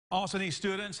Austin East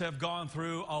students have gone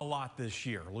through a lot this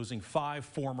year, losing 5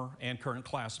 former and current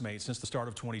classmates since the start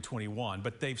of 2021.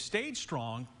 But they've stayed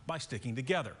strong by sticking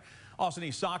together. Austin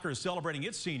East soccer is celebrating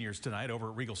its seniors tonight over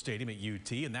at Regal Stadium at UT,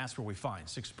 and that's where we find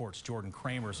 6 Sports' Jordan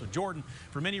Kramer. So, Jordan,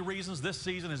 for many reasons, this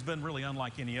season has been really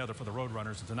unlike any other for the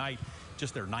Roadrunners, and tonight,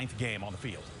 just their 9th game on the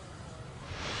field.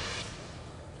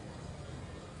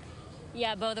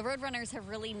 Yeah, Bo, the Roadrunners have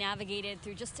really navigated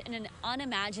through just an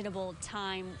unimaginable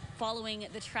time following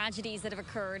the tragedies that have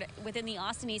occurred within the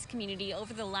Austin East community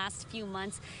over the last few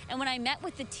months. And when I met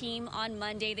with the team on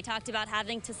Monday, they talked about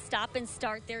having to stop and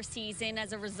start their season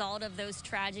as a result of those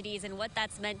tragedies and what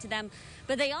that's meant to them.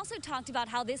 But they also talked about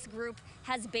how this group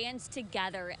has banded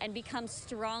together and become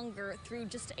stronger through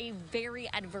just a very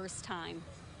adverse time.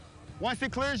 Once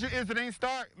it clears your incident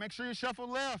start, make sure you shuffle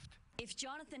left. If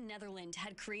Jonathan Netherland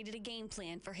had created a game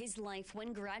plan for his life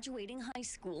when graduating high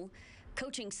school,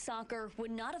 coaching soccer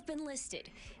would not have been listed,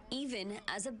 even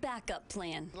as a backup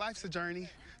plan. Life's a journey.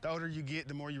 The older you get,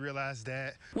 the more you realize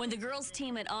that. When the girls'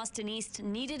 team at Austin East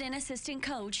needed an assistant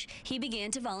coach, he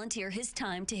began to volunteer his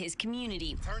time to his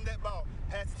community. Turn that ball,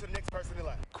 pass it to the next person in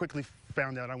line. Quickly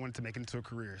found out I wanted to make it into a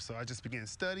career, so I just began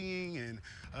studying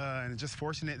and just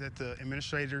fortunate that the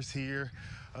administrators here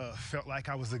felt like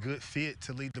I was a good fit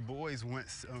to lead the boys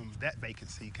once that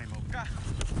vacancy came open.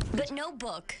 But no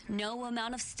book, no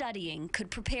amount of studying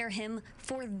could prepare him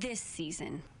for this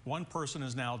season. 1 person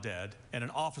is now dead and an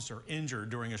officer injured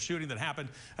during a shooting that happened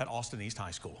at Austin East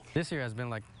High School. This year has been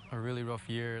like a really rough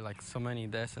year, like so many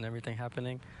deaths and everything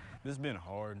happening. This has been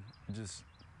hard, just,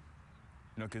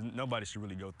 because nobody should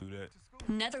really go through that.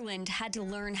 Netherland had to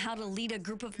learn how to lead a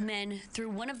group of men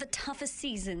through one of the toughest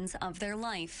seasons of their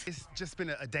life. It's just been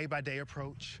a day-by-day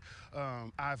approach.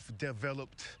 I've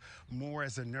developed more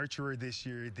as a nurturer this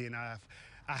year than I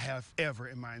have ever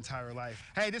in my entire life.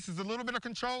 Hey, this is a little bit of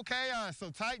controlled chaos, so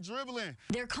tight dribbling.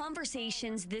 Their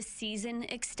conversations this season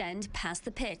extend past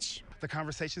the pitch. The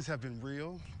conversations have been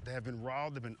real, they have been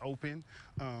raw, they've been open.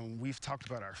 We've talked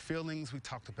about our feelings, we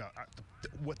talked about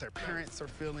what their parents are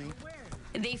feeling.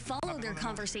 They follow their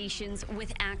conversations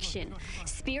with action.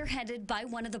 Spearheaded by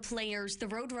one of the players, the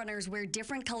Roadrunners wear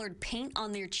different colored paint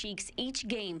on their cheeks each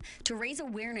game to raise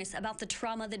awareness about the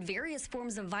trauma that various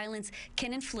forms of violence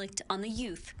can inflict on the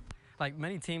youth. Like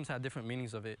many teams had different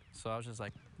meanings of it, so I was just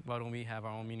like, why don't we have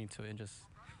our own meaning to it and just,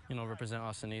 represent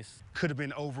Austin East? Could have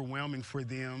been overwhelming for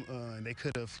them. They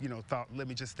could have, thought, let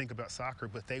me just think about soccer,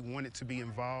 but they wanted to be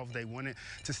involved. They wanted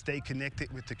to stay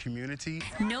connected with the community.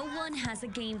 No one has a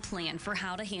game plan for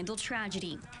how to handle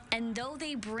tragedy. And though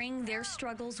they bring their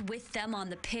struggles with them on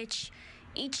the pitch,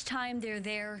 each time they're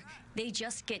there, they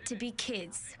just get to be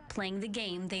kids playing the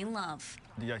game they love.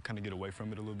 You got to kind of get away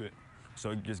from it a little bit,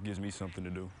 so it just gives me something to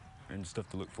do and stuff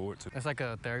to look forward to. It's like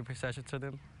a therapy session to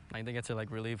them. Like they get to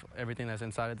relieve everything that's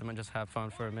inside of them and just have fun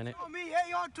for a minute. On me,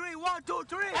 hey, on 3, 1, 2,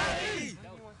 3, hey!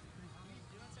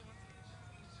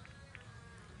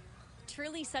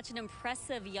 Truly such an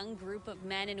impressive young group of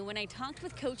men, and when I talked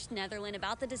with Coach Netherland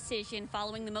about the decision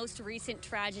following the most recent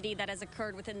tragedy that has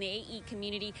occurred within the AE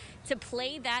community to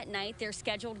play that night their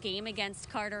scheduled game against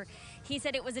Carter, he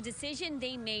said it was a decision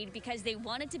they made because they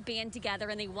wanted to band together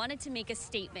and they wanted to make a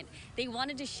statement. They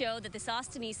wanted to show that this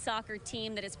Austin East soccer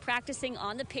team that is practicing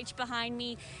on the pitch behind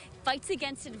me fights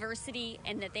against adversity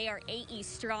and that they are AE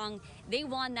strong. They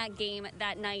won that game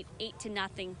that night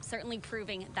 8-0, certainly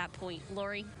proving that point.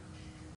 Lori?